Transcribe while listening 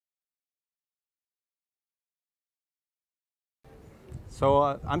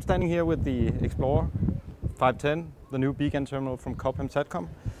So I'm standing here with the Explorer 510, the new beacon terminal from Cobham EXPLORER.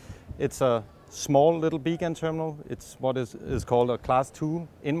 It's a small little beacon terminal. It's what is called a Class 2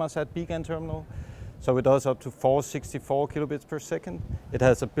 Inmarsat beacon terminal. So it does up to 464 kilobits per second. It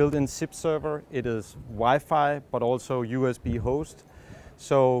has a built-in SIP server. It is Wi-Fi, but also USB host.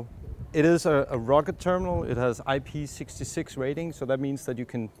 So it is a rugged terminal. It has IP66 rating, so that means that you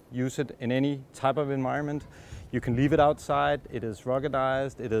can use it in any type of environment. You can leave it outside. It is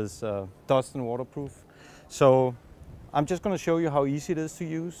ruggedized. It is dust and waterproof. So I'm just going to show you how easy it is to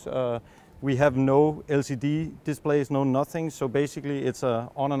use. We have no LCD displays, no nothing. So basically it's a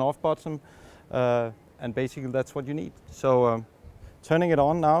on and off button. And basically that's what you need. So turning it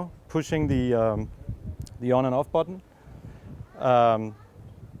on now, pushing the on and off button.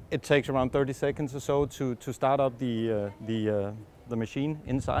 It takes around 30 seconds or so to start up the machine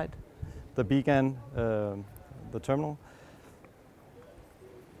inside the beacon, the terminal.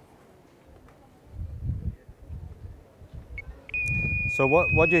 So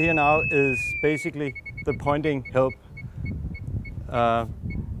what you hear now is basically the pointing help.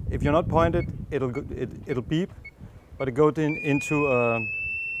 If you're not pointed, it'll beep, but it goes into a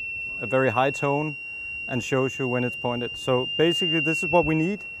very high tone and shows you when it's pointed. So basically, this is what we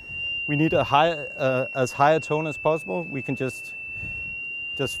need. We need a as high a tone as possible. We can just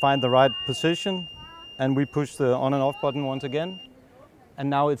find the right position, and we push the on and off button once again, and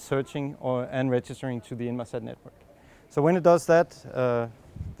now it's searching and registering to the Inmarsat network. So when it does that, the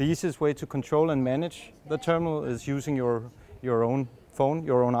easiest way to control and manage the terminal is using your own phone,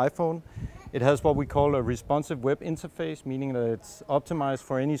 your own iPhone. It has what we call a responsive web interface, meaning that it's optimized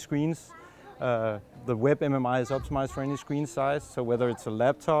for any screens. The web MMI is optimized for any screen size, so whether it's a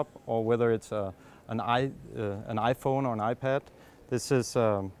laptop or whether it's an iPhone or an iPad, this is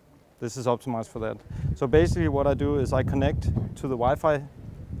optimized for that. So basically what I do is I connect to the Wi-Fi.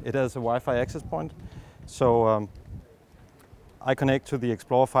 It has a Wi-Fi access point. So I connect to the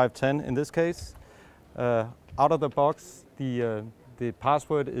Explorer 510 in this case. Out of the box, the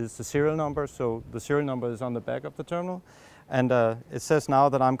password is the serial number, so the serial number is on the back of the terminal. And it says now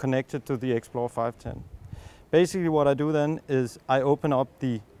that I'm connected to the Explorer 510. Basically what I do then is I open up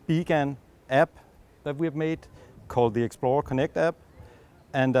the beacon app that we have made called the Explorer Connect app.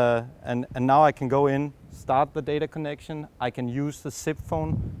 And now I can go in, start the data connection. I can use the SIP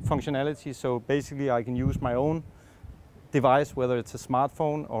phone functionality. So basically I can use my own device, whether it's a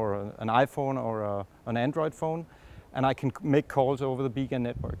smartphone or an iPhone or an Android phone, and I can make calls over the beacon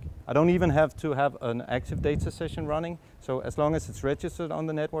network. I don't even have to have an active data session running, so as long as it's registered on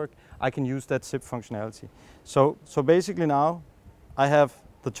the network, I can use that SIP functionality. So basically now I have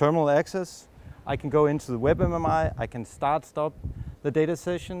the terminal access. I can go into the web MMI. I can stop the data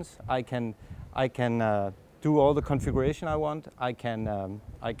sessions. I can do all the configuration I want. I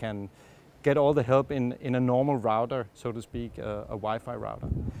can get all the help in a normal router, so to speak, a Wi-Fi router.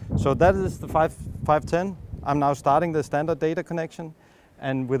 So that is the 510. I'm now starting the standard data connection,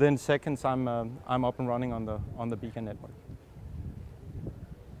 and within seconds I'm up and running on the beacon network.